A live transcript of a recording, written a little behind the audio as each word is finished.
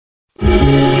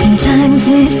Sometimes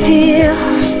it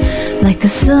feels like the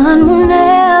sun will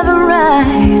never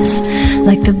rise,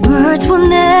 like the birds will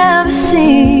never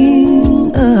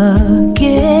sing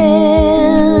again.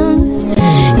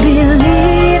 Believe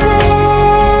in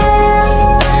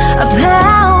a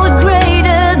power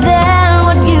greater than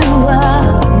what you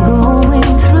are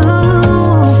going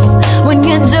through. When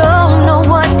you don't know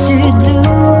what to do,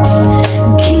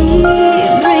 keep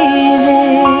breathing.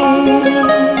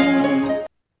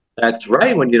 That's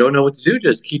right. When you don't know what to do,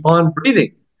 just keep on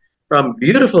breathing. From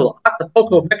beautiful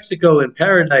Acapulco, Mexico, in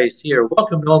paradise here.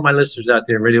 Welcome to all my listeners out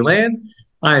there in Radio Land.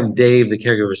 I'm Dave, the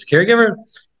Caregiver's Caregiver,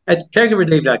 at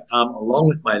caregiverdave.com, along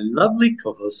with my lovely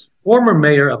co-host, former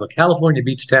mayor of a California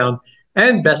beach town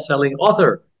and best-selling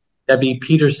author, Debbie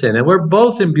Peterson. And we're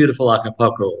both in beautiful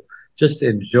Acapulco, just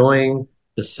enjoying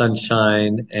the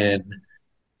sunshine and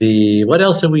what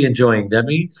else are we enjoying,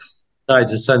 Debbie?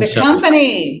 Besides the sunshine. The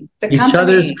company. Each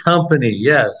other's company,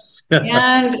 yes.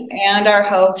 and our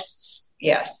hosts,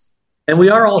 yes. And we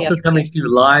are also coming to you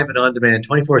live and on demand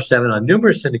 24/7 on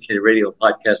numerous syndicated radio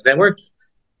podcast networks,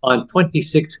 on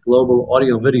 26 global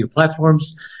audio and video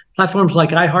platforms like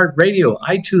iHeartRadio,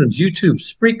 iTunes, YouTube,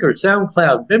 Spreaker,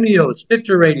 SoundCloud, Vimeo,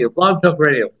 Stitcher Radio, Blog Talk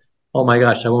Radio. Oh my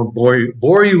gosh, I won't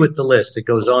bore you with the list. It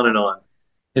goes on and on.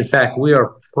 In fact, we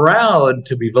are proud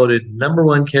to be voted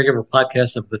 #1 caregiver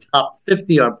podcast of the top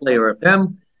 50 on Player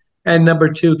FM, and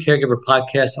 #2 caregiver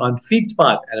podcast on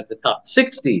FeedSpot out of the top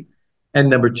 60,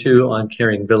 and #2 on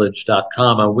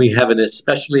caringvillage.com. And we have an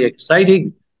especially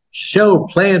exciting show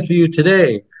planned for you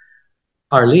today.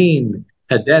 Carline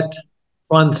Cadet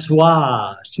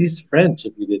Francios, she's French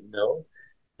if you didn't know,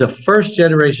 the first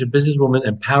generation businesswoman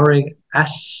empowering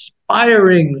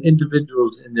aspiring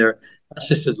individuals in their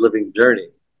assisted living journey.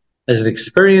 As an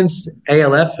experienced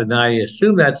ALF, and I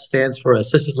assume that stands for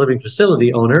Assisted Living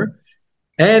Facility owner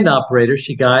and operator,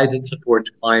 she guides and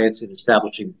supports clients in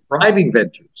establishing thriving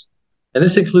ventures. And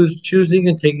this includes choosing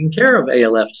and taking care of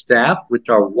ALF staff, which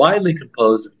are widely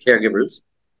composed of caregivers,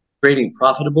 creating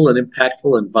profitable and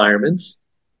impactful environments,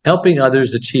 helping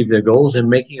others achieve their goals, and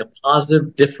making a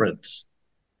positive difference.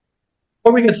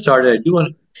 Before we get started, I do want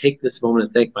to take this moment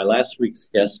and thank my last week's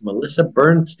guest, Melissa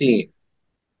Bernstein.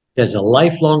 She has a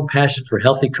lifelong passion for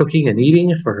healthy cooking and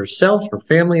eating for herself, her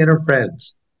family, and her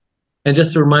friends. And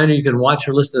just a reminder, you can watch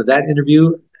or listen to that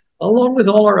interview along with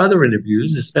all our other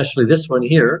interviews, especially this one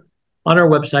here, on our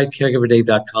website,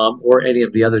 caregiverdave.com, or any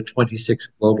of the other 26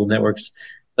 global networks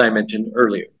that I mentioned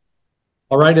earlier.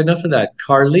 All right, enough of that.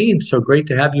 Carline, so great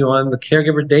to have you on the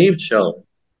Caregiver Dave show.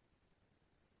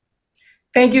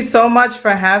 Thank you so much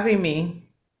for having me.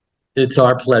 It's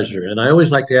our pleasure. And I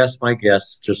always like to ask my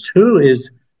guests just who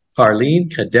is Carline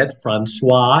Cadet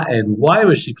Francios, and why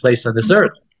was she placed on this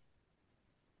earth?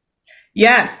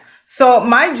 Yes. So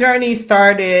my journey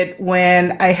started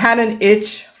when I had an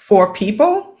itch for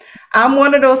people. I'm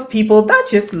one of those people that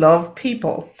just love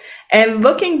people. And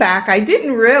looking back, I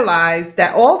didn't realize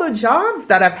that all the jobs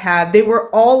that I've had, they were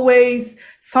always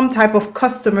some type of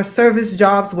customer service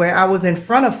jobs where I was in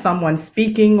front of someone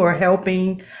speaking or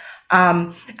helping.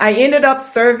 I ended up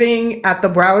serving at the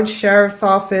Broward Sheriff's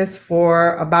Office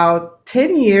for about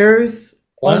 10 years,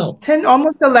 wow.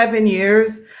 Almost 11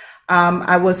 years.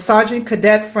 I was Sergeant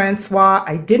Cadet Francois.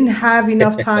 I didn't have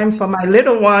enough time for my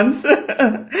little ones.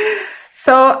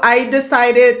 So I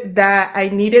decided that I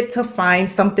needed to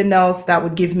find something else that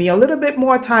would give me a little bit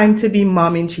more time to be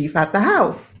mom in chief at the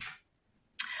house.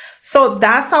 So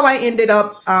that's how I ended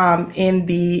up in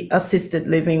the assisted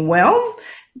living realm.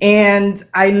 And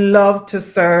I love to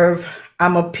serve.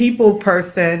 I'm a people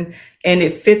person, and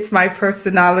it fits my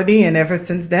personality. And ever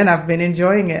since then, I've been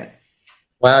enjoying it.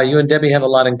 Wow, you and Debbie have a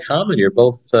lot in common. You're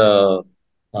both,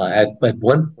 at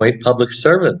one point, public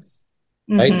servants,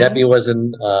 right? Mm-hmm. Debbie was a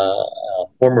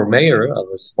former mayor of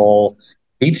a small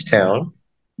beach town,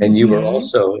 and you were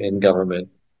also in government.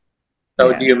 So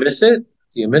yes. Do you miss it?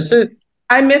 Do you miss it?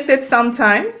 I miss it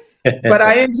sometimes. But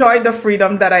I enjoy the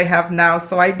freedom that I have now,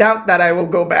 so I doubt that I will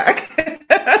go back.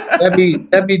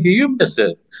 Debbie, do you miss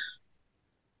it?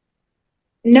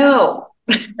 No.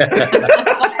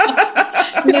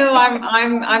 No,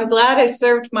 I'm glad I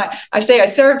served my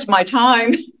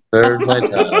time. Served my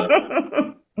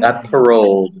time. Got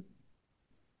paroled.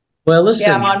 Well, listen.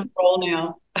 Yeah, I'm on parole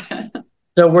now.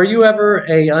 So were you ever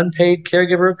a unpaid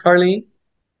caregiver, Carline?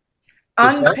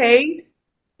 Unpaid?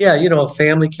 Yeah, a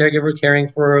family caregiver caring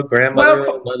for a grandmother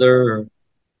or mother.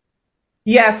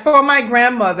 Yes, for my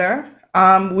grandmother.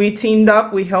 We teamed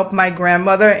up. We helped my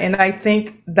grandmother. And I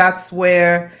think that's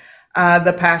where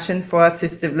the passion for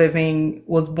assisted living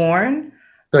was born.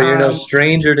 So you're no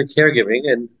stranger to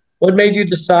caregiving. And What made you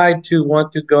decide to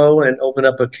want to go and open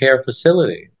up a care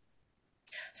facility?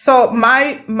 So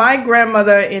my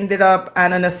grandmother ended up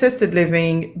at an assisted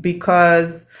living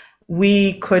because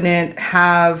we couldn't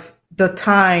have the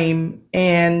time,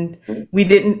 and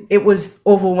it was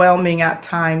overwhelming at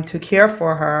time to care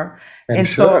for her. And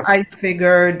so I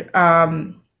figured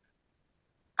I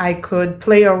could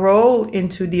play a role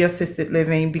into the assisted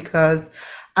living because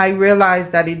I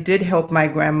realized that it did help my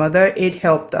grandmother. It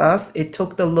helped us. It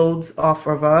took the loads off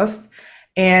of us,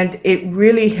 and it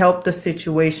really helped the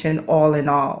situation all in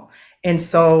all. And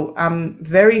so I'm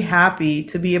very happy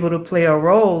to be able to play a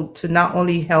role to not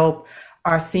only help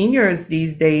our seniors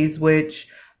these days, which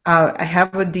I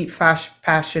have a deep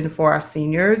passion for our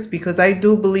seniors, because I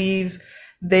do believe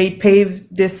they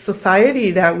paved this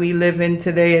society that we live in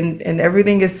today, and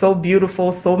everything is so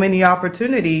beautiful, so many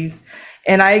opportunities.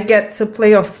 And I get to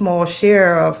play a small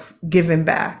share of giving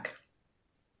back.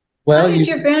 Well, how did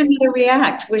your grandmother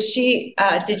react?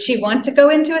 Did she want to go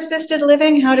into assisted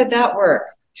living? How did that work?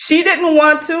 She didn't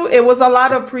want to. It was a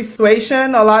lot of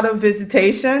persuasion, a lot of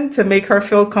visitation to make her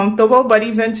feel comfortable, but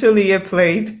eventually it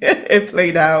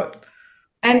played out.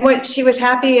 And she was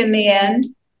happy in the end?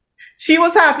 She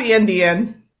was happy in the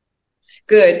end.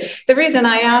 Good. The reason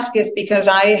I ask is because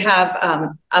I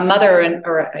have a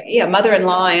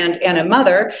mother-in-law and a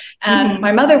mother, and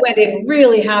my mother went in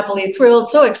really happily, thrilled,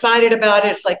 so excited about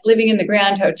it. It's like living in the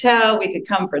Grand Hotel. We could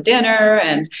come for dinner,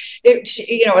 and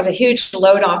it was a huge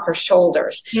load off her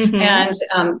shoulders. And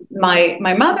my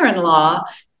mother-in-law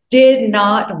did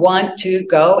not want to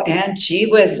go, and she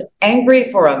was angry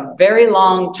for a very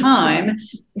long time.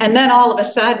 And then all of a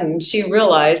sudden she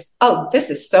realized, oh, this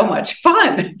is so much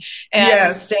fun. And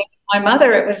yes. Saying to my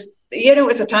mother, it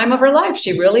was a time of her life.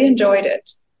 She really enjoyed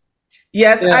it.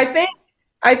 Yes, yeah.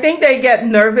 I think they get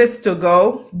nervous to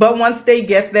go, but once they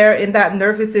get there and that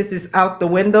nervousness is out the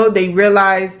window, they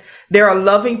realize there are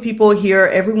loving people here.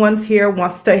 Everyone's here,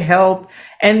 wants to help.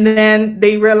 And then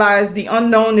they realize the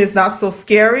unknown is not so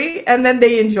scary, and then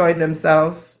they enjoy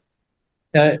themselves.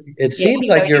 It seems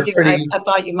like you're pretty. I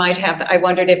thought you might have. I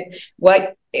wondered if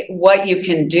what you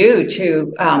can do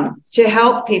to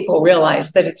help people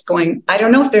realize that it's going. I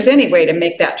don't know if there's any way to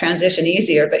make that transition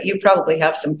easier, but you probably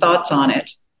have some thoughts on it.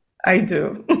 I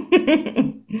do.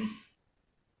 Can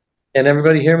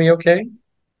everybody hear me okay?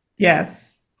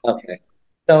 Yes. Okay.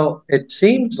 So it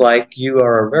seems like you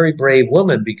are a very brave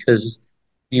woman, because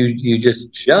you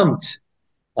just jumped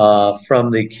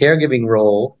from the caregiving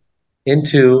role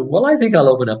into, well, I think I'll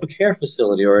open up a care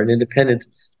facility or an independent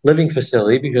living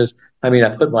facility, because, I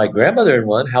put my grandmother in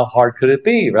one. How hard could it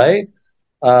be, right?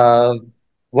 What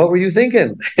were you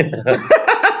thinking?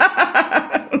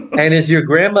 And is your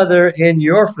grandmother in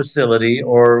your facility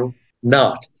or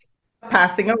not?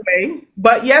 Passing away.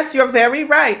 But yes, you're very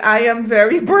right. I am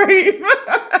very brave.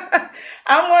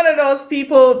 I'm one of those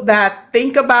people that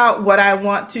think about what I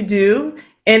want to do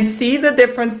and see the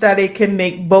difference that it can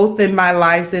make both in my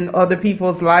lives and other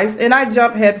people's lives. And I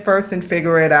jump head first and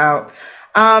figure it out.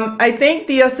 I think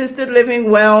the assisted living,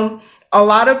 well, a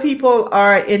lot of people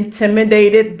are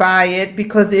intimidated by it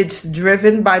because it's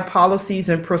driven by policies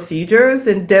and procedures,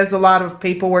 and there's a lot of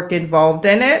paperwork involved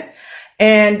in it.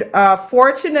 And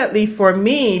fortunately for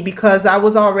me, because I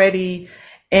was already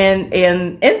in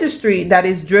an industry that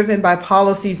is driven by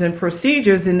policies and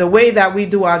procedures, in the way that we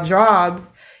do our jobs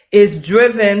is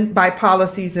driven by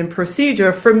policies and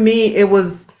procedure. For me, it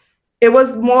was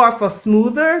more of a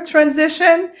smoother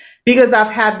transition because I've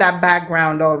had that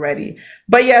background already.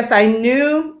 But yes, I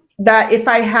knew that if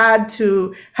I had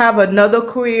to have another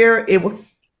career,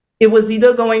 it was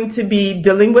either going to be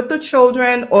dealing with the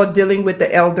children or dealing with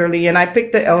the elderly. And I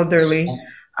picked the elderly.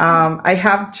 I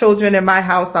have children in my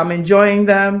house. I'm enjoying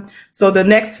them. So the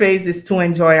next phase is to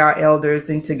enjoy our elders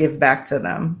and to give back to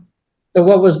them. So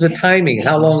what was the timing?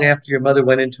 How long after your mother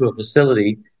went into a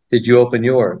facility did you open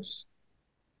yours?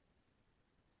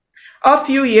 A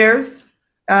few years.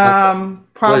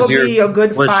 Probably a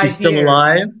good 5 years. Was she still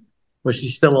alive? Was she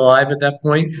still alive at that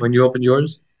point when you opened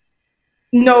yours?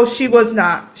 No, she was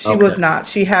not. She was not.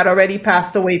 She had already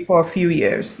passed away for a few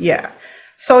years. Yeah.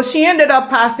 So she ended up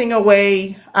passing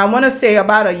away, I want to say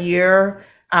about a year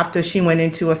after she went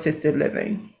into assisted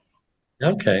living.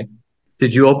 Okay.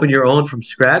 Did you open your own from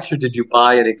scratch, or did you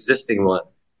buy an existing one?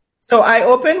 So I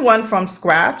opened one from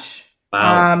scratch.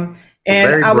 Wow.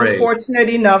 And I was fortunate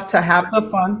enough to have the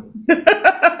funds.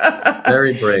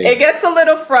 Very brave. It gets a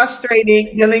little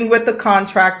frustrating dealing with the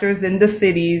contractors in the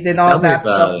cities and all that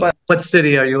stuff. But what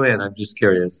city are you in? I'm just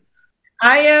curious.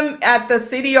 I am at the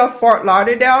city of Fort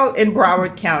Lauderdale in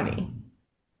Broward County.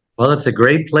 Well, it's a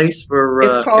great place for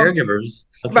It's called caregivers.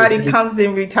 Everybody comes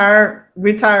and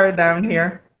retire down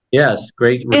here. Yes,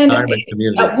 great And retirement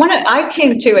community. I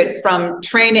came to it from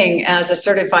training as a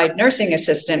certified nursing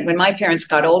assistant when my parents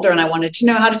got older, and I wanted to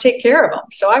know how to take care of them.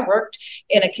 So I worked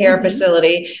in a care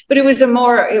facility, but it was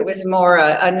more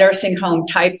a nursing home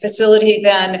type facility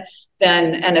than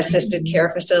an assisted care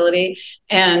facility.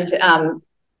 And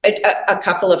a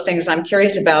couple of things I'm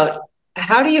curious about.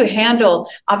 How do you handle?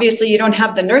 Obviously, you don't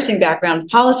have the nursing background,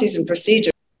 policies and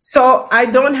procedures. So I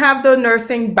don't have the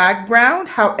nursing background.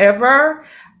 However,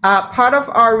 part of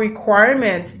our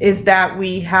requirements is that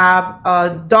we have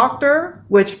a doctor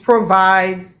which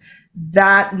provides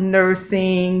that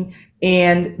nursing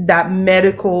and that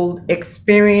medical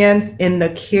experience in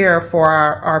the care for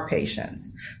our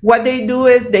patients. What they do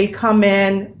is they come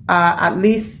in at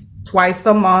least twice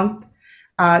a month.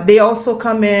 They also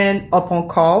come in upon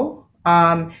call.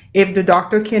 If the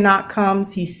doctor cannot come,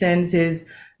 he sends his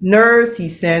nurse, he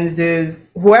sends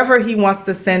his whoever he wants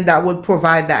to send that would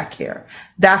provide that care.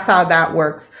 That's how that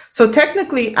works. So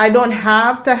technically, I don't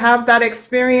have to have that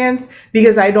experience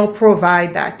because I don't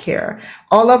provide that care.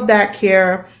 All of that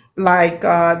care, like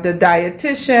the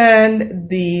dietitian,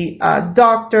 the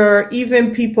doctor,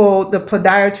 even people, the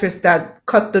podiatrist that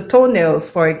cut the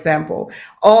toenails, for example,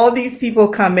 all these people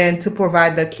come in to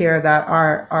provide the care that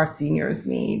our seniors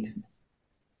need.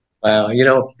 Wow,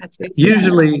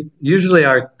 usually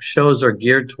our shows are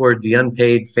geared toward the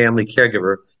unpaid family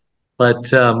caregiver,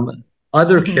 but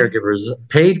other caregivers,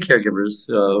 paid caregivers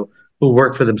who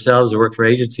work for themselves or work for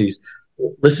agencies,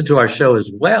 listen to our show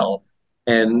as well.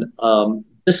 And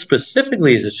this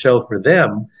specifically is a show for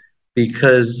them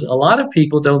because a lot of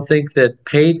people don't think that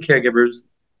paid caregivers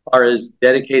are as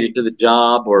dedicated to the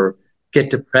job or get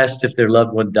depressed if their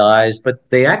loved one dies, but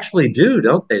they actually do,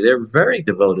 don't they? They're very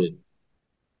devoted.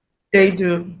 They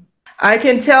do. I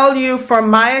can tell you from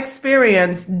my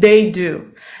experience, they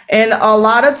do. And a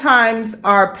lot of times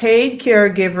our paid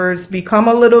caregivers become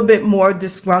a little bit more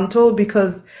disgruntled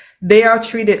because they are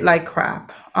treated like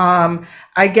crap.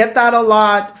 I get that a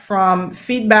lot from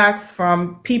feedbacks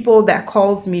from people that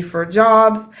calls me for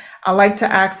jobs. I like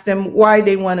to ask them why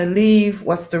they want to leave,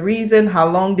 what's the reason, how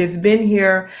long they've been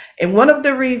here. And one of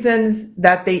the reasons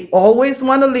that they always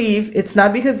want to leave, it's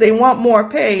not because they want more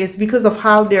pay, it's because of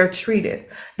how they're treated.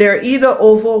 They're either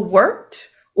overworked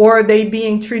or they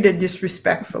being treated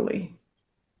disrespectfully.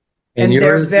 And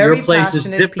they're very your place is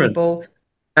different. People.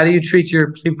 How do you treat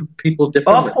your people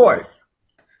differently? Of course.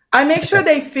 I make sure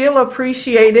they feel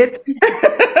appreciated.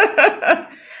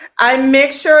 I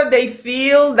make sure they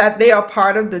feel that they are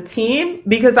part of the team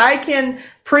because I can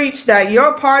preach that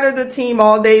you're part of the team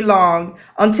all day long.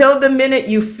 Until the minute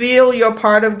you feel you're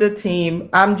part of the team,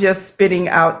 I'm just spitting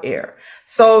out air.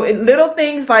 So little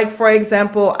things like, for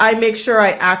example, I make sure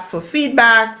I ask for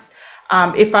feedbacks.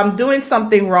 If I'm doing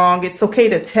something wrong, it's okay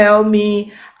to tell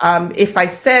me. If I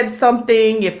said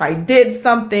something, if I did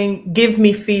something, give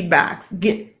me feedbacks.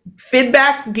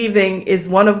 Feedbacks giving is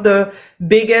one of the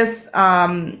biggest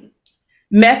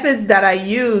methods that I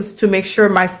use to make sure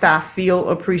my staff feel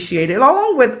appreciated,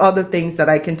 along with other things that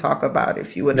I can talk about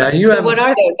if you would like. So what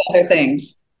are those other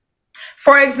things?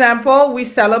 For example, we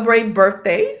celebrate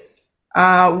birthdays.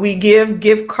 We give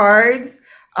gift cards,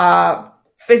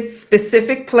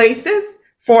 specific places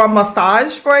for a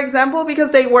massage, for example,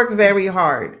 because they work very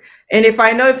hard. And if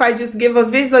I just give a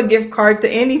Visa gift card to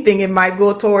anything, it might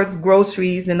go towards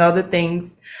groceries and other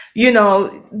things.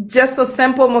 Just a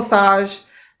simple massage,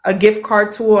 a gift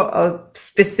card to a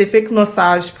specific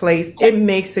massage place, it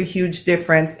makes a huge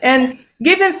difference. And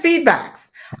giving feedbacks.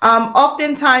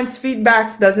 Oftentimes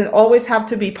feedbacks doesn't always have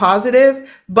to be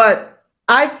positive, but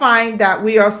I find that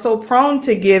we are so prone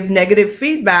to give negative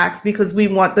feedbacks because we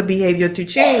want the behavior to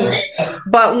change.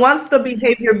 But once the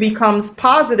behavior becomes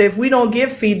positive, we don't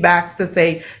give feedbacks to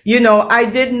say, I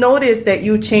did notice that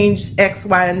you changed X,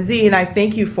 Y, and Z, and I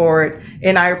thank you for it,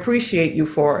 and I appreciate you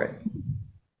for it.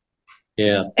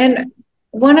 Yeah. And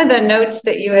one of the notes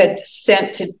that you had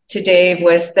sent to Dave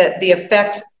was that the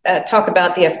effects, talk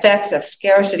about the effects of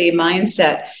scarcity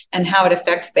mindset and how it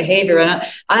affects behavior. And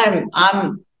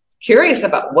I'm curious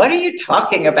about, what are you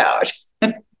talking about?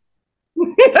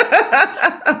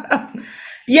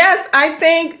 Yes, I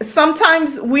think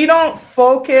sometimes we don't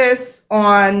focus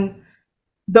on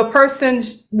the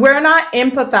person's, we're not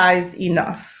empathize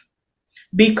enough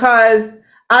because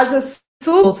as a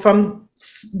student from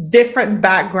different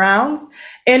backgrounds,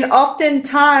 and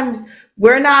oftentimes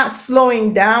we're not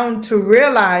slowing down to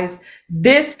realize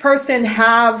this person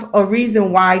have a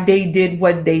reason why they did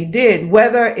what they did,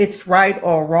 whether it's right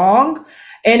or wrong.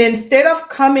 And instead of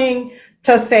coming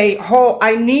to say, oh,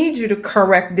 I need you to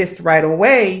correct this right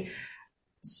away.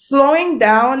 Slowing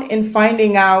down and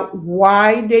finding out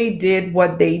why they did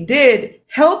what they did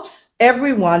helps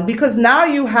everyone, because now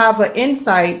you have an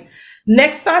insight.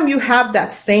 Next time you have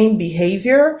that same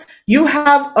behavior, you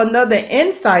have another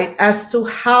insight as to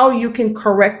how you can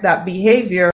correct that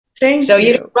behavior. So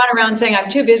you don't run around saying, I'm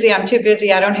too busy,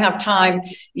 I don't have time.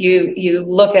 You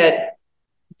look at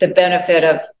the benefit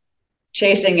of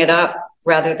chasing it up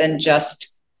rather than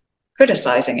just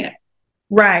criticizing it.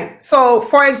 Right. So,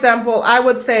 for example, I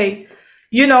would say,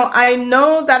 I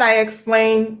know that I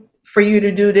explained for you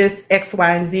to do this X,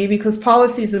 Y, and Z because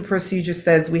policies and procedures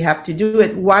says we have to do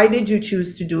it. Why did you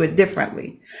choose to do it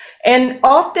differently? And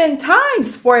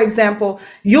oftentimes, for example,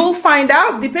 you'll find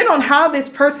out, depending on how this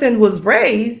person was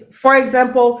raised, for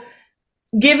example,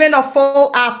 given a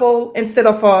full apple instead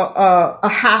of a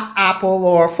half apple,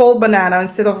 or a full banana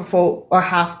instead of a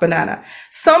half banana.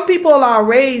 Some people are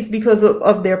raised because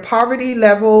of their poverty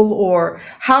level or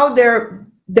how their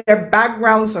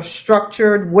backgrounds are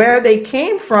structured, where they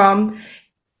came from.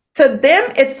 To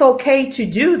them, it's okay to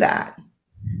do that.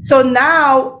 So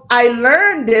now I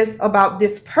learned this about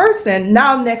this person.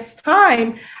 Now, next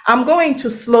time I'm going to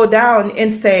slow down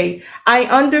and say, I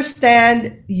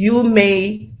understand you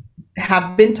may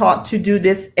have been taught to do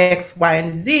this X, Y,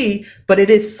 and Z, but it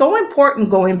is so important,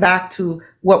 going back to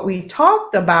what we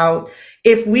talked about.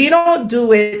 If we don't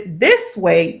do it this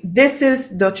way, this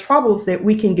is the troubles that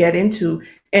we can get into,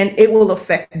 and it will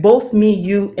affect both me,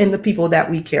 you, and the people that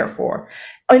we care for.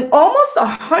 And almost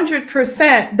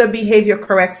 100%, the behavior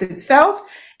corrects itself.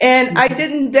 And I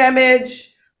didn't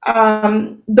damage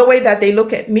the way that they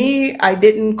look at me. I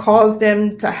didn't cause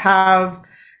them to have,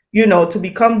 to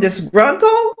become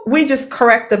disgruntled. We just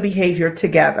correct the behavior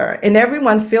together, and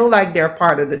everyone feel like they're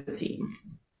part of the team.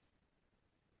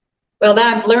 Well,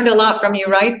 I've learned a lot from you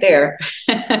right there.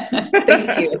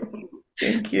 Thank you.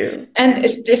 Thank you. And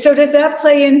so does that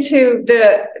play into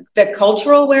the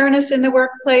cultural awareness in the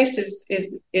workplace?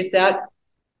 Is that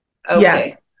okay?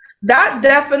 Yes, that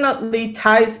definitely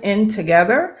ties in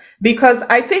together, because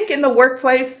I think in the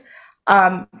workplace,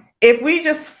 if we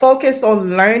just focus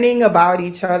on learning about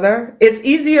each other, it's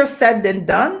easier said than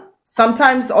done.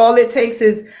 Sometimes all it takes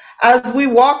is, as we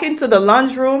walk into the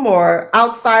lunchroom or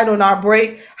outside on our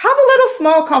break, have a little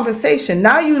small conversation.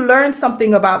 Now you learn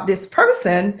something about this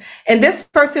person, and this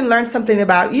person learns something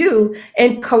about you.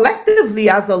 And collectively,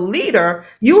 as a leader,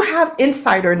 you have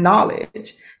insider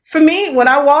knowledge. For me, when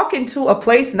I walk into a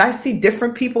place and I see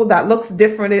different people that looks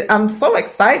different, I'm so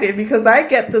excited because I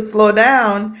get to slow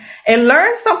down and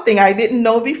learn something I didn't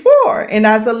know before. And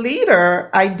as a leader,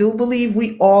 I do believe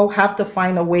we all have to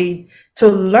find a way to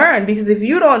learn, because if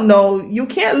you don't know, you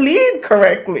can't lead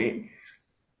correctly.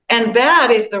 And that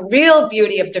is the real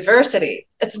beauty of diversity.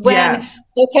 It's when,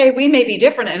 okay, we may be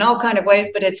different in all kinds of ways,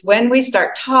 but it's when we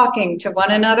start talking to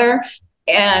one another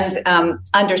and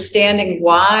understanding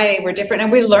why we're different,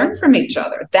 and we learn from each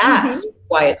other. That's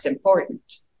why it's important.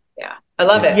 Yeah, I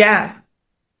love it. Yes.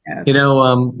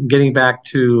 Getting back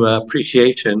to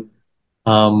appreciation,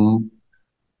 you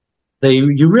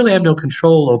really have no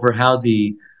control over how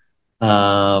the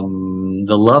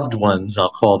loved ones, I'll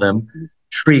call them,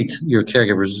 treat your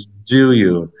caregivers, do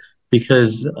you?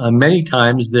 Because many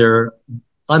times they're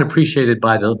unappreciated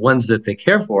by the ones that they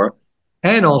care for,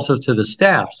 and also to the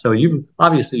staff. So you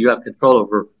have control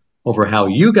over how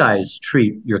you guys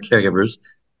treat your caregivers,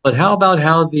 but how about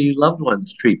how the loved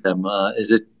ones treat them?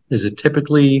 Is it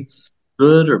typically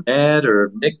good or bad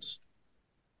or mixed?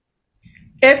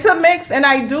 It's a mix, and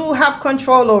I do have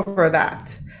control over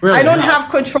that. Really? I don't have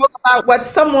control about what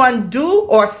someone do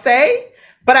or say,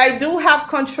 but I do have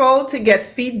control to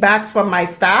get feedbacks from my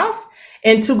staff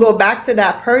and to go back to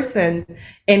that person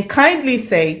and kindly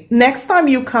say, next time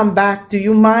you come back, do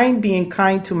you mind being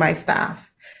kind to my staff?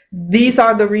 These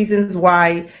are the reasons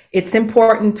why it's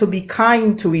important to be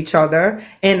kind to each other,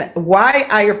 and why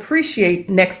I appreciate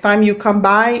next time you come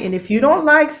by. And if you don't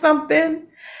like something,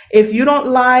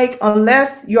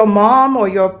 unless your mom or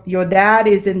your dad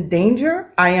is in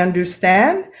danger, I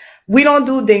understand. We don't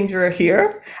do danger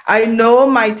here. I know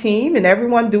my team and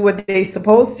everyone do what they're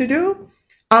supposed to do.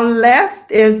 Unless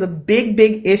there's a big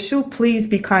issue, please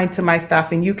be kind to my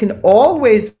staff, and you can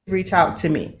always reach out to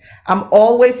me. I'm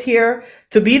always here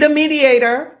to be the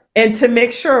mediator and to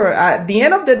make sure at the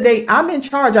end of the day, I'm in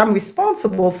charge. I'm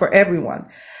responsible for everyone,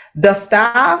 the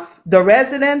staff, the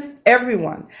residents,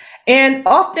 everyone. And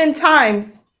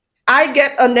oftentimes I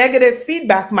get a negative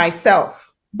feedback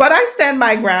myself, but I stand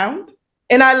my ground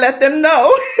and I let them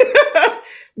know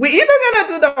we're either going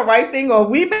to do the right thing or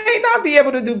we may not be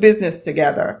able to do business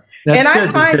together. And I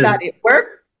find that it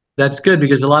works. That's good,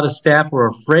 because a lot of staff are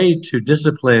afraid to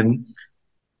discipline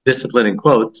in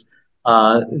quotes,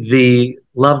 the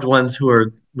loved ones who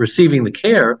are receiving the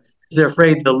care, because they're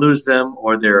afraid they'll lose them,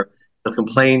 or they'll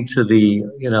complain to the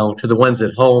ones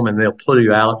at home, and they'll pull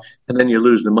you out, and then you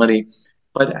lose the money.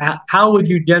 But how would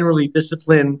you generally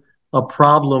discipline a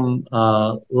problem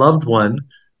loved one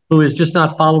who is just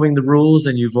not following the rules,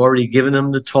 and you've already given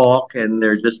them the talk and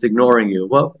they're just ignoring you?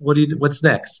 What's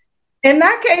next? In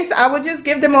that case, I would just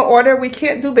give them an order. We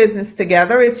can't do business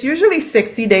together. It's usually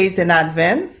 60 days in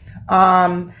advance.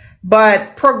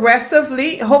 But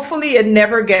progressively, hopefully it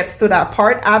never gets to that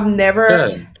part. I've never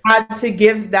had to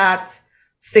give that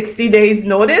 60 days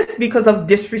notice because of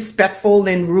disrespectful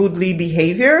and rudely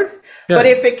behaviors. But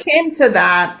if it came to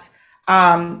that,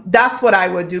 that's what I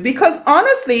would do. Because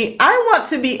honestly, I want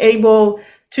to be able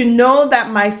to know that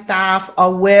my staff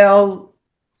are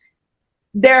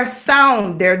they're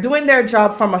sound. They're doing their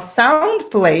job from a sound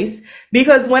place,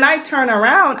 because when I turn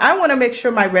around, I want to make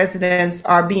sure my residents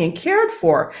are being cared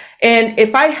for. And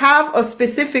if I have a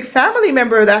specific family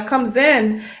member that comes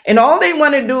in and all they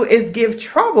want to do is give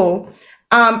trouble,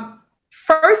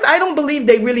 first, I don't believe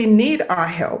they really need our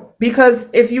help, because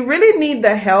if you really need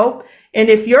the help, and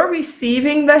if you're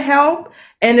receiving the help,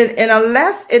 and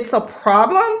unless it's a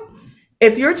problem,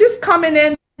 if you're just coming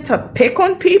in to pick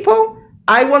on people,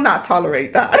 I will not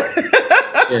tolerate that.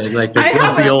 Like I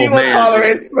have a zero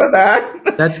tolerance for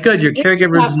that. That's good. Your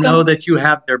caregivers know that you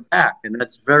have their back, and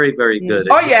that's very, very good.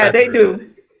 Oh, yeah, they do.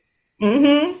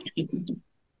 Mm-hmm.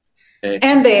 Okay.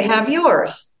 And they have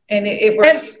yours. And it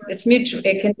works. It's mutual.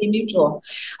 It can be mutual.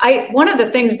 One of the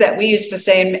things that we used to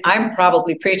say, and I'm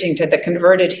probably preaching to the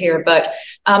converted here, but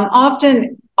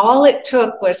often all it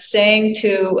took was saying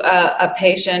to a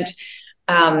patient,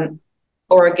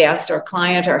 or a guest or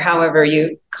client, or however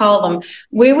you call them,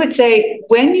 we would say,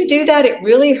 when you do that, it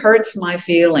really hurts my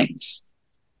feelings.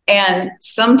 And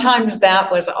sometimes that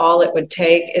was all it would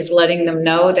take, is letting them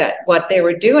know that what they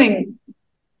were doing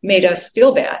made us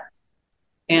feel bad.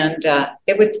 And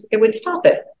it would stop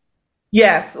it.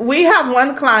 Yes. We have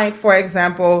one client, for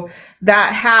example,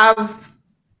 that have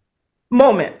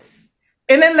moments.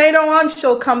 And then later on,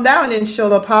 she'll come down and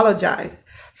she'll apologize.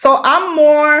 So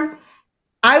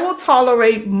I will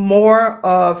tolerate more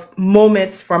of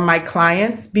moments from my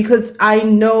clients, because I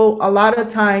know a lot of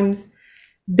times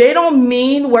they don't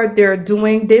mean what they're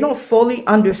doing. They don't fully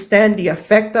understand the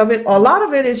effect of it. A lot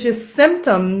of it is just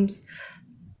symptoms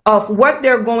of what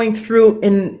they're going through,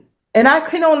 and I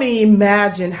can only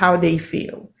imagine how they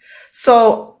feel.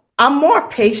 So I'm more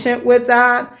patient with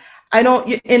that.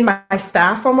 And my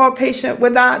staff are more patient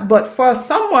with that. But for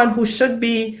someone who should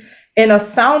be in a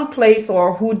sound place,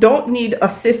 or who don't need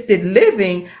assisted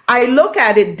living, I look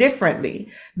at it differently,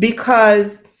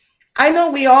 because I know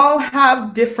we all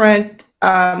have different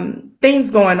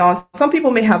things going on. Some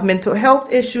people may have mental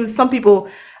health issues. Some people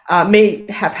may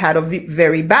have had a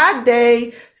very bad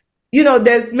day.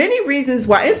 There's many reasons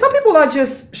why. And some people are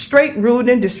just straight rude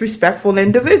and disrespectful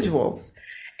individuals.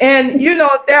 And,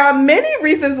 there are many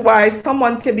reasons why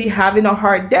someone could be having a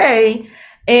hard day,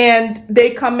 and they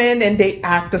come in and they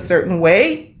act a certain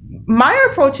way. My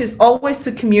approach is always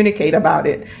to communicate about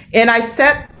it. And I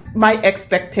set my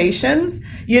expectations.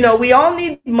 We all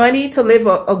need money to live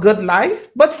a good life,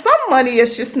 but some money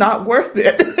is just not worth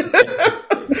it.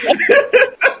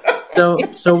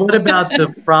 So what about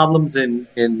the problems in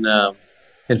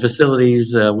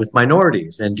facilities with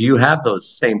minorities? And do you have those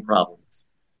same problems?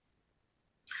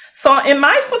 So in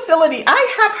my facility, I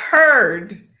have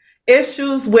heard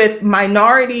issues with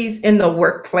minorities in the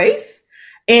workplace.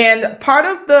 And part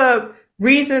of the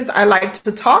reasons I like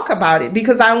to talk about it,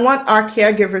 because I want our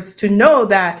caregivers to know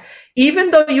that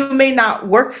even though you may not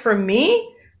work for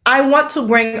me, I want to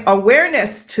bring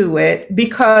awareness to it,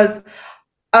 because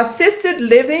assisted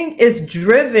living is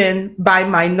driven by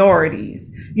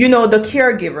minorities. The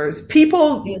caregivers,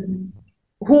 people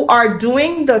who are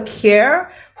doing the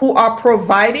care, who are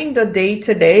providing the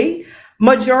day-to-day.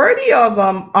 Majority of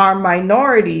them are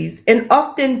minorities. And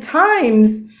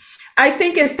oftentimes, I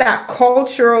think it's that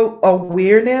cultural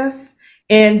awareness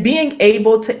and being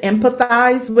able to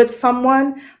empathize with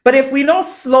someone. But if we don't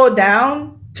slow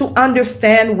down to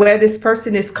understand where this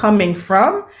person is coming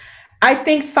from, I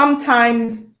think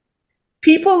sometimes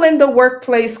people in the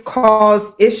workplace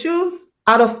cause issues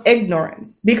out of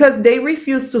ignorance, because they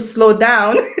refuse to slow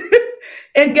down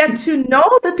and get to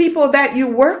know the people that you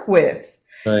work with.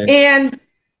 Right. And,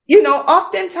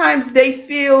 oftentimes they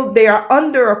feel they are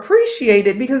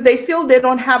underappreciated, because they feel they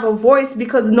don't have a voice,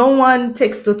 because no one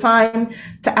takes the time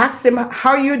to ask them,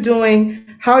 how you're doing,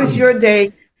 how is your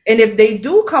day? And if they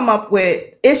do come up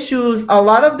with issues, a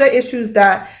lot of the issues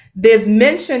that they've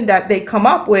mentioned that they come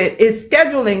up with is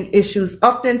scheduling issues.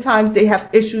 Oftentimes they have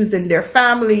issues in their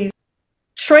families.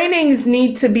 Trainings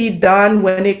need to be done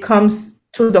when it comes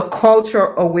to the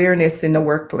culture awareness in the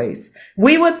workplace.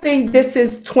 We would think this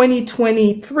is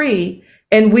 2023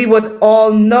 and we would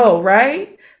all know,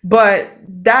 right? But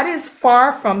that is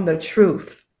far from the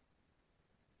truth.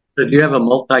 So do you have a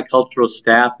multicultural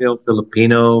staff,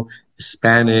 Filipino,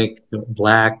 Hispanic,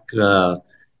 Black,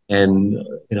 and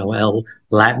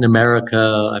Latin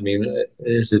America? I mean,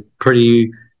 is it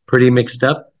pretty mixed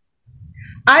up?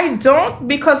 I don't,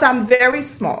 because I'm very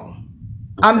small.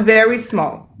 I'm very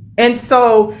small. And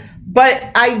so,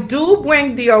 but I do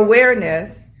bring the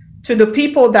awareness to the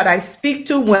people that I speak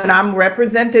to when I'm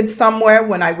represented somewhere,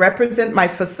 when I represent my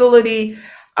facility.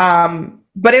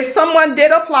 But if someone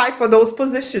did apply for those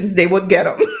positions, they would get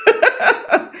them.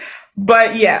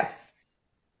 But yes.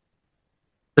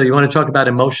 So you want to talk about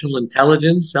emotional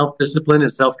intelligence, self-discipline,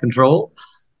 and self-control?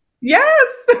 Yes.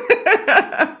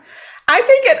 I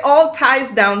think it all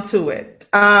ties down to it.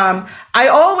 I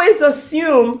always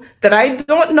assume that I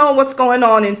don't know what's going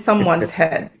on in someone's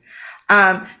head.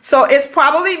 So it's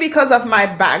probably because of my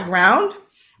background.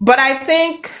 But I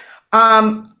think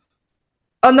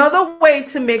another way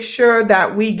to make sure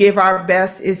that we give our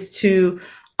best is to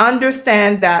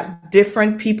understand that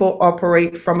different people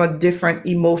operate from a different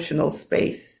emotional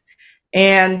space.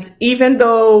 And even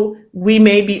though we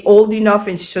may be old enough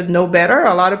and should know better,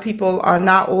 a lot of people are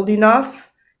not old enough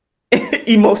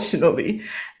emotionally.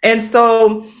 And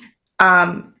so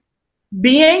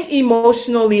being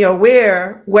emotionally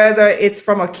aware, whether it's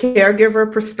from a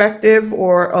caregiver perspective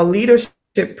or a leadership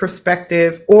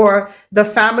perspective or the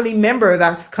family member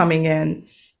that's coming in,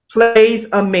 plays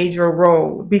a major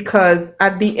role, because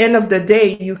at the end of the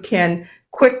day, you can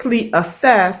quickly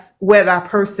assess where that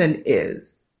person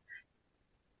is.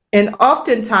 And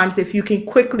oftentimes, if you can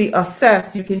quickly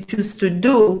assess, you can choose to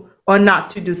do or not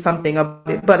to do something about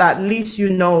it. But at least you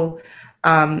know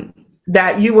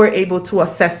that you were able to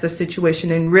assess the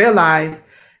situation and realize,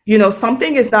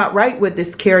 something is not right with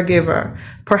this caregiver.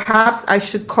 Perhaps I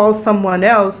should call someone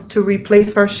else to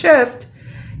replace her shift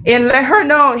and let her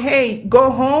know, hey, go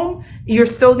home. You're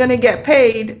still going to get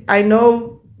paid. I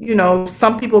know,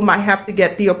 some people might have to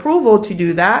get the approval to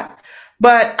do that,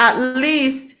 but at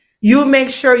least you make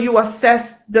sure you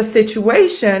assess the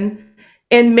situation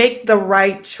and make the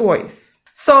right choice.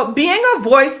 So being a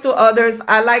voice to others,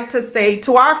 I like to say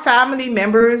to our family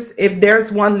members, if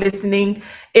there's one listening,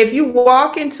 if you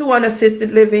walk into an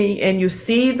assisted living and you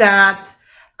see that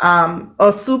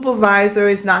a supervisor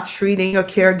is not treating a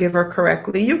caregiver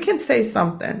correctly, you can say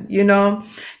something. You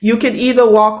can either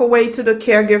walk away to the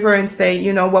caregiver and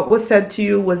say, what was said to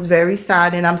you was very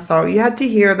sad and I'm sorry you had to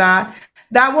hear that.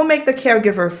 That will make the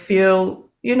caregiver feel,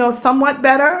 somewhat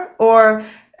better, or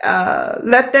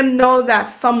let them know that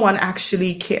someone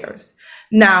actually cares.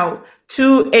 Now,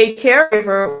 to a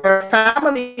caregiver or a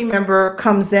family member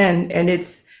comes in and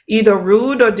it's either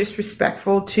rude or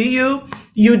disrespectful to you,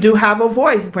 you do have a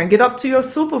voice. Bring it up to your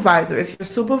supervisor. If your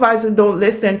supervisor don't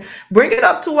listen, bring it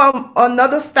up to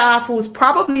another staff who's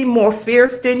probably more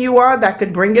fierce than you are, that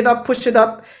could bring it up, push it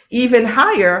up even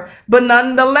higher. But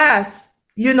nonetheless,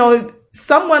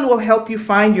 someone will help you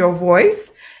find your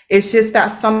voice. It's just that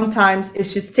sometimes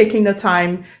it's just taking the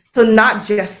time to not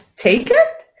just take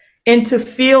it and to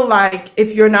feel like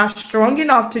if you're not strong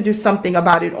enough to do something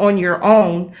about it on your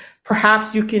own,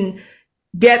 perhaps you can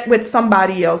get with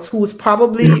somebody else who's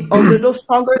probably a little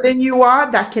stronger than you are,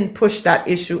 that can push that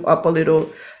issue up a little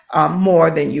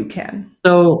more than you can.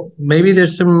 So maybe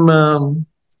there's some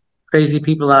crazy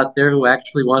people out there who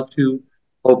actually want to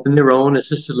open their own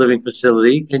assisted living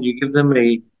facility. Can you give them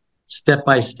a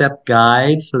step-by-step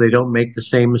guide so they don't make the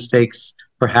same mistakes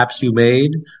perhaps you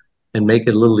made, and make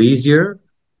it a little easier?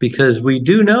 Because we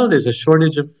do know there's a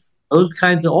shortage of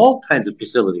all kinds of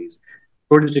facilities.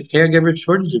 Shortage of caregivers,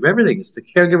 shortage of everything. It's the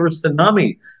caregiver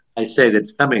tsunami, I say,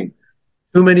 that's coming.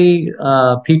 Too many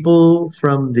people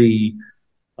from the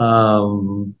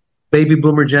baby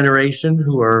boomer generation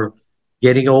who are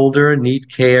getting older, need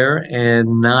care,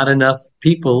 and not enough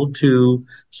people to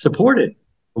support it.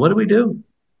 What do we do?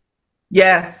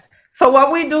 Yes. So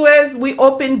what we do is we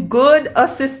open good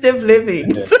assistive living.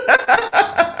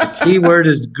 The key word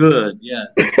is good, yes.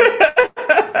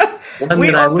 One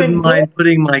that I wouldn't mind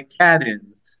putting my cat in.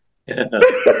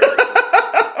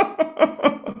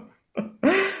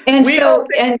 And so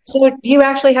do you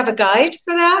actually have a guide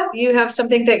for that? You have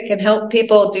something that can help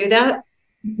people do that?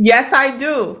 Yes, I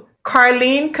do.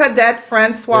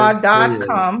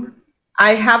 CarlineCadetFrancios.com.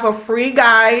 I have a free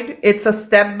guide. It's a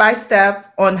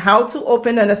step-by-step on how to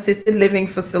open an assisted living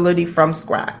facility from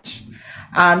scratch.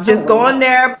 Just go on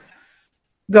there.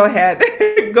 Go ahead.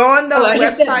 Go on the I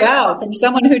just said, website. wow, from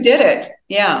someone who did it.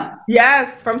 Yeah.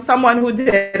 Yes, from someone who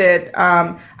did it.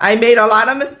 I made a lot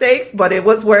of mistakes, but it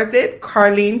was worth it.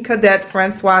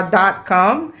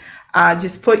 CarlineCadetFrancois.com.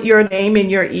 Just put your name in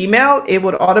your email. It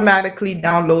would automatically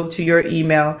download to your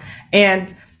email.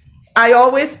 And I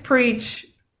always preach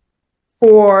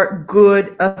for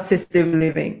good assisted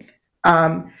living.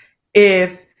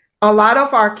 If a lot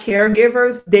of our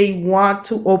caregivers, they want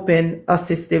to open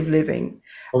assisted living.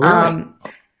 Really?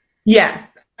 Yes.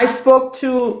 I spoke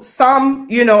to some,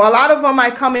 a lot of them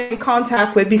I come in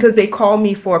contact with because they call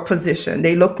me for a position.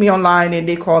 They look me online and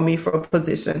they call me for a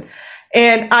position.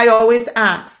 And I always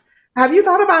ask, have you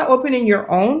thought about opening your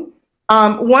own?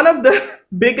 One of the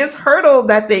biggest hurdle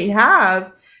that they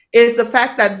have is the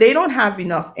fact that they don't have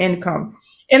enough income.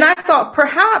 And I thought,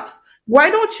 perhaps,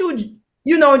 why don't you,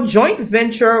 joint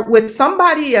venture with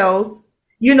somebody else?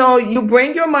 You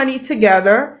bring your money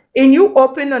together and you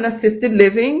open an assisted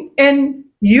living, and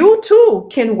you too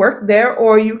can work there,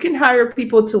 or you can hire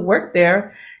people to work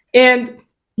there, and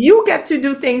you get to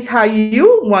do things how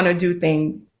you want to do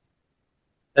things.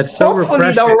 That's so hopefully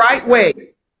refreshing. The right way.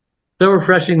 So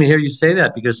refreshing to hear you say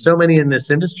that, because so many in this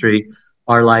industry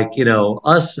are like,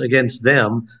 us against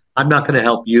them. I'm not going to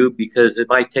help you because it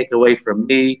might take away from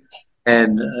me,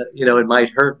 and it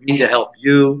might hurt me to help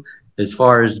you as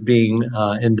far as being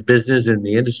in the business, in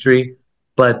the industry.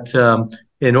 But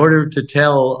in order to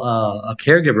tell a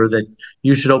caregiver that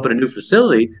you should open a new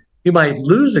facility, you might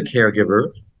lose a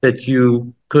caregiver that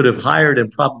you could have hired and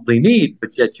probably need,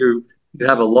 but yet you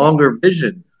have a longer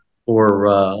vision or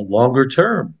longer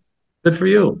term. Good for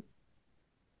you.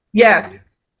 Yes.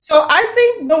 So I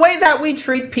think the way that we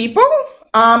treat people,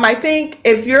 I think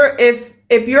if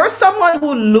you're someone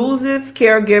who loses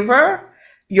caregiver,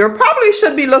 you probably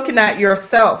should be looking at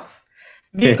yourself.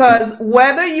 Because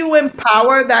whether you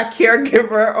empower that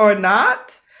caregiver or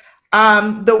not,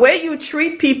 the way you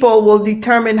treat people will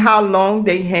determine how long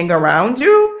they hang around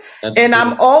you. That's true.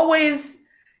 I'm always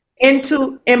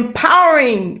into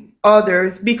empowering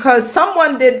others because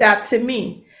someone did that to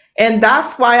me. And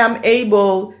that's why I'm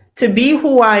able to be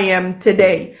who I am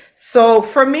today. So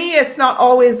for me, it's not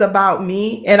always about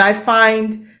me. And I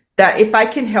find that if I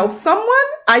can help someone,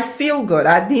 I feel good.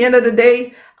 At the end of the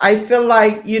day, I feel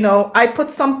like, I put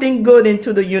something good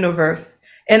into the universe.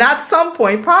 And at some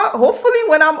point, hopefully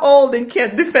when I'm old and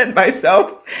can't defend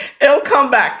myself, it'll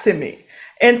come back to me.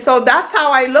 And so that's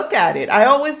how I look at it. I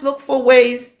always look for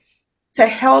ways to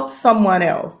help someone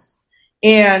else.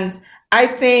 And I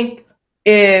think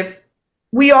if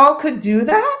we all could do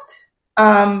that,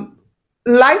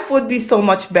 life would be so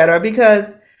much better, because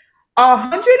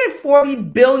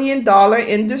 $140 billion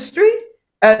industry,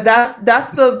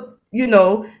 that's the,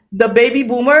 the baby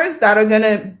boomers that are going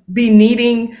to be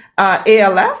needing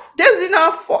ALFs. There's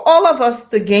enough for all of us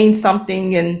to gain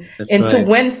something and to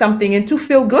win something and to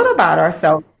feel good about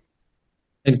ourselves.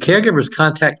 And caregivers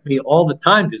contact me all the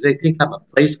time because they think I'm a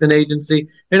placement agency.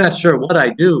 They're not sure what I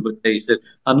do, but they said,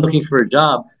 I'm looking for a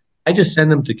job. I just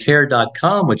send them to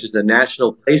care.com, which is a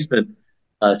national placement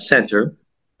center.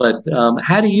 But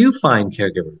how do you find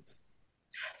caregivers?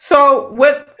 So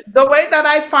with the way that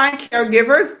I find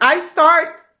caregivers, I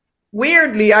start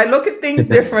weirdly. I look at things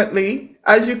differently,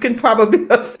 as you can probably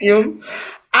assume.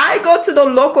 I go to the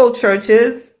local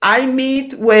churches. I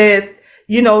meet with,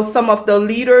 some of the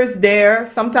leaders there.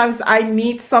 Sometimes I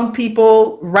meet some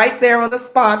people right there on the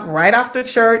spot, right after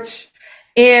church.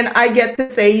 And I get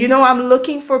to say, I'm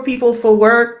looking for people for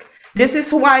work. This is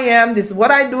who I am. This is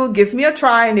what I do. Give me a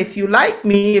try. And if you like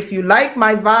me, if you like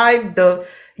my vibe,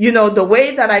 the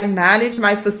way that I manage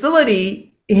my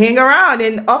facility, hang around.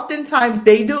 And oftentimes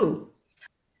they do.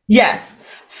 Yes.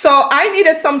 So I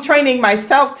needed some training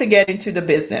myself to get into the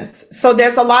business. So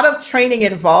there's a lot of training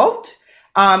involved.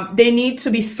 They need to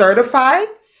be certified,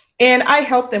 and I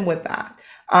help them with that.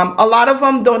 A lot of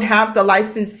them don't have the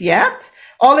license yet.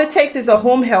 All it takes is a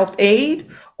home health aide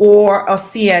or a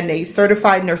CNA,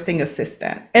 certified nursing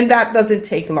assistant, and that doesn't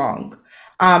take long.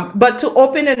 But to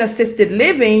open an assisted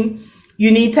living, you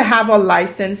need to have a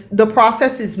license. The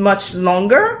process is much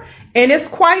longer, and it's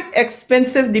quite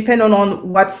expensive depending on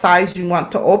what size you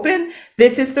want to open.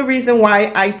 This is the reason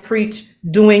why I preach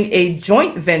doing a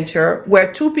joint venture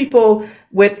where two people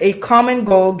with a common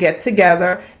goal get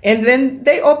together and then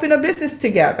they open a business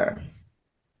together.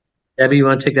 Debbie, you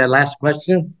want to take that last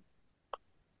question?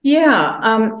 Yeah,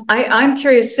 I'm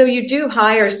curious. So you do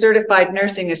hire certified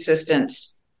nursing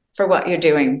assistants for what you're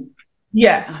doing?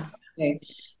 Yes. Okay.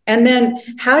 And then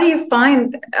how do you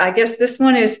find, I guess this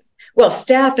one is,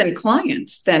 staff and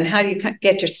clients. Then how do you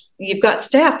get you've got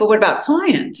staff, but what about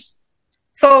clients?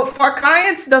 So for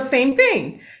clients, the same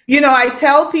thing. I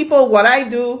tell people what I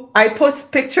do. I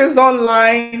post pictures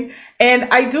online, and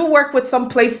I do work with some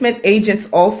placement agents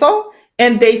also.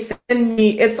 And they send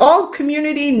me, it's all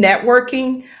community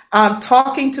networking,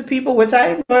 talking to people, which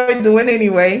I enjoy doing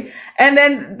anyway. And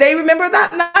then they remember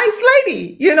that nice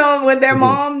lady, when their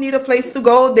mom need a place to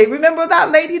go, they remember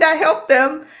that lady that helped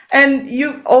them. And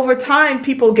over time,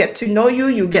 people get to know you,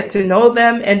 you get to know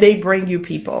them, and they bring you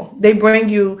people. They bring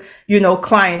you,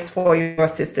 clients for your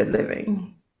assisted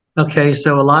living. Okay,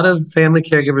 so a lot of family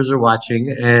caregivers are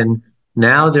watching, and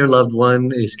now their loved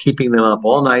one is keeping them up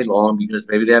all night long because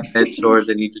maybe they have bed sores,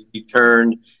 they need to be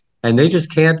turned, and they just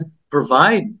can't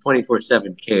provide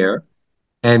 24/7 care.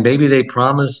 And maybe they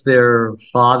promised their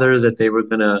father that they were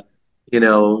going to,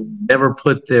 never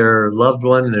put their loved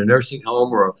one in a nursing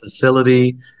home or a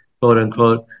facility, quote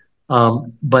unquote.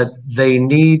 But they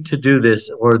need to do this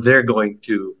or they're going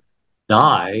to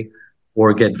die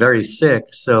or get very sick.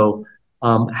 So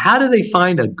how do they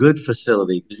find a good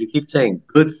facility? Because you keep saying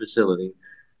good facility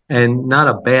and not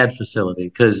a bad facility,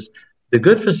 because the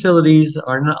good facilities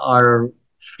are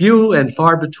few and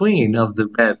far between of the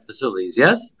bad facilities.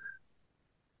 Yes?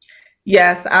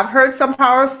 Yes, I've heard some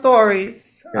horror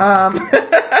stories.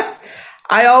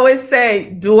 I always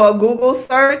say, do a Google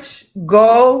search,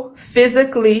 go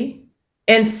physically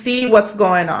and see what's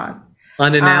going on.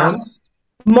 Unannounced?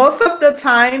 Most of the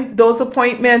time, those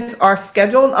appointments are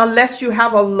scheduled unless you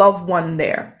have a loved one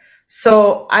there.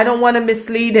 So I don't want to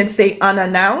mislead and say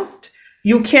unannounced.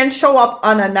 You can show up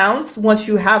unannounced once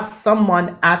you have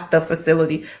someone at the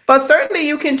facility. But certainly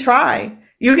you can try.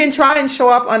 You can try and show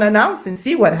up unannounced and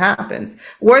see what happens.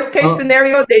 Worst case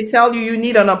scenario, they tell you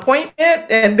need an appointment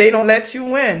and they don't let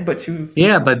you in. But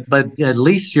at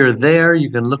least you're there. You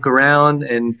can look around.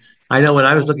 And I know when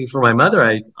I was looking for my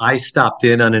mother, I stopped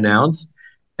in unannounced.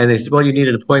 And they said, well, you need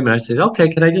an appointment. I said, okay,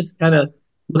 can I just kind of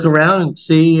look around and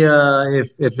see if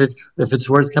it's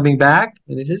worth coming back?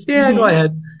 And they said, yeah, go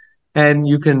ahead. And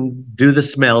you can do the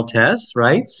smell test,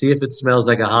 right? See if it smells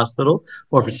like a hospital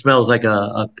or if it smells like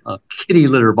a kitty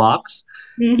litter box.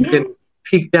 You can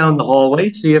peek down the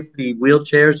hallway, see if the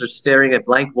wheelchairs are staring at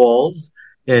blank walls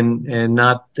and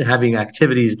not having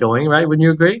activities going, right? Wouldn't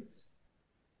you agree?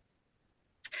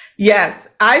 Yes,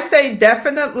 I say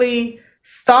definitely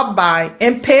stop by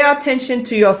and pay attention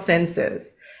to your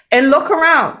senses and look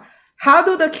around. How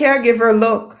do the caregiver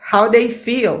look? How they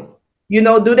feel?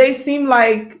 Do they seem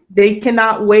like they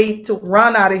cannot wait to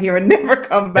run out of here and never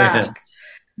come back?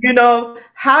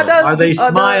 How does are they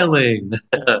smiling?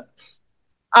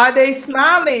 Are they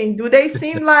smiling? Do they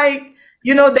seem like,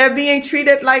 they're being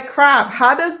treated like crap?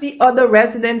 How does the other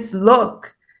residents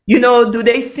look? Do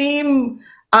they seem,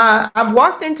 I've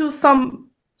walked into some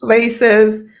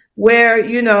places where,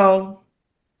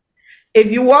 if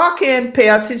you walk in, pay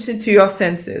attention to your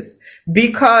senses,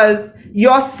 because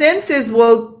your senses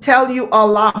will tell you a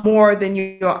lot more than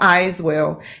your eyes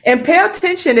will. And pay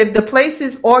attention if the place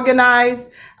is organized,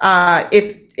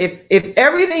 if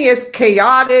everything is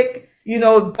chaotic,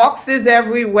 boxes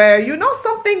everywhere,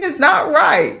 something is not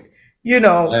right,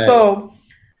 So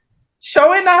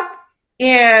showing up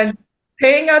and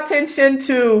paying attention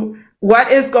to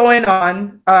what is going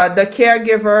on, the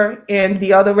caregiver and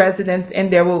the other residents,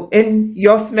 and in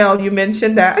your smell, you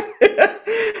mentioned that,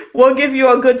 will give you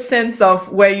a good sense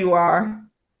of where you are.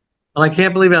 Well, I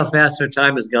can't believe how fast our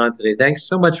time has gone today. Thanks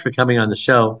so much for coming on the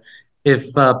show.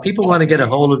 If people want to get a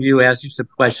hold of you, ask you some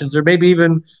questions, or maybe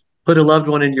even put a loved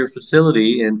one in your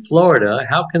facility in Florida,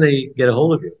 how can they get a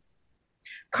hold of you?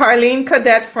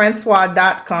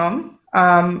 CarlineCadetFrancois.com.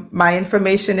 My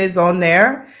information is on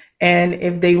there. And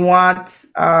if they want,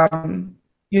 to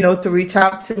reach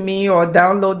out to me or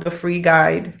download the free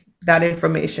guide, that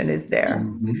information is there.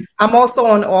 I'm also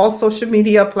on all social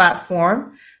media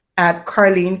platforms at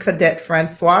Carline Cadet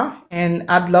Francios, and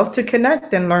I'd love to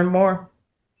connect and learn more.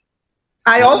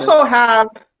 I also have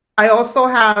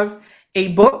a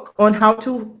book on how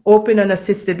to open an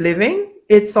assisted living.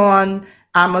 It's on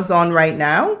Amazon right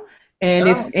now. And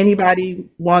if anybody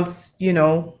wants,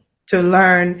 to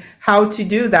learn how to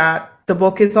do that, the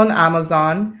book is on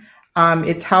Amazon.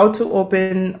 It's How to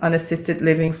Open an Assisted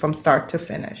Living from Start to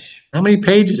Finish. How many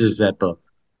pages is that book?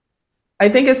 I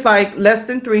think it's like less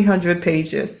than 300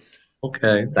 pages.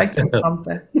 Okay. It's like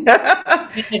something.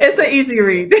 It's an easy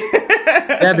read.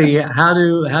 Debbie, how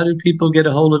do people get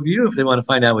a hold of you if they want to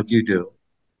find out what you do?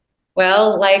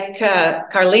 Well, like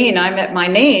Carline, I'm at my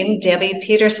name,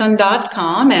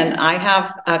 DebbiePeterson.com, and I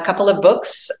have a couple of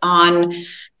books on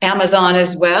Amazon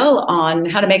as well on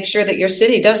how to make sure that your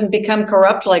city doesn't become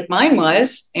corrupt like mine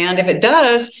was. And if it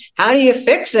does, how do you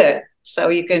fix it? So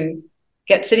you can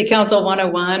get City Council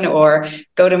 101 or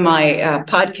go to my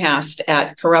podcast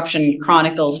at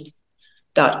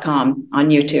corruptionchronicles.com on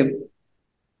YouTube.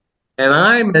 And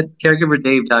I'm at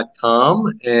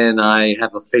caregiverdave.com, and I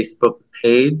have a Facebook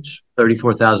page,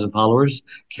 34,000 followers,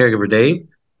 Caregiver Dave.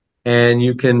 And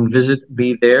you can visit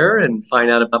me there and find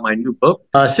out about my new book,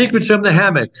 Secrets from the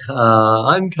Hammock,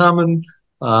 Uncommon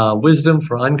Wisdom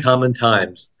for Uncommon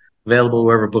Times, available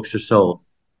wherever books are sold.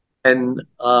 And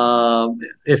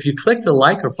if you click the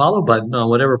like or follow button on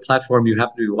whatever platform you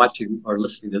happen to be watching or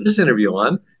listening to this interview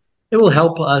on, it will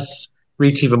help us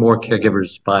reach even more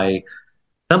caregivers by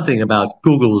something about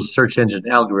Google's search engine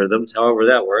algorithms, however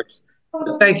that works.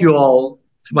 But thank you all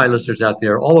to my listeners out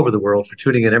there all over the world for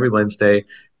tuning in every Wednesday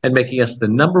and making us the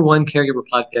 #1 caregiver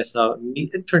podcast on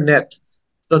the internet.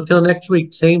 So until next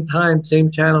week, same time, same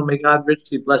channel, may God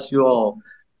richly bless you all.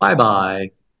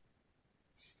 Bye-bye.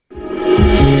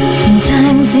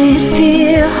 Sometimes it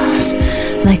feels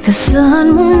like the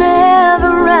sun will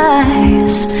never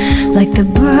rise, like the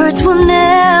birds will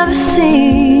never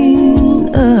sing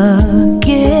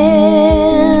again.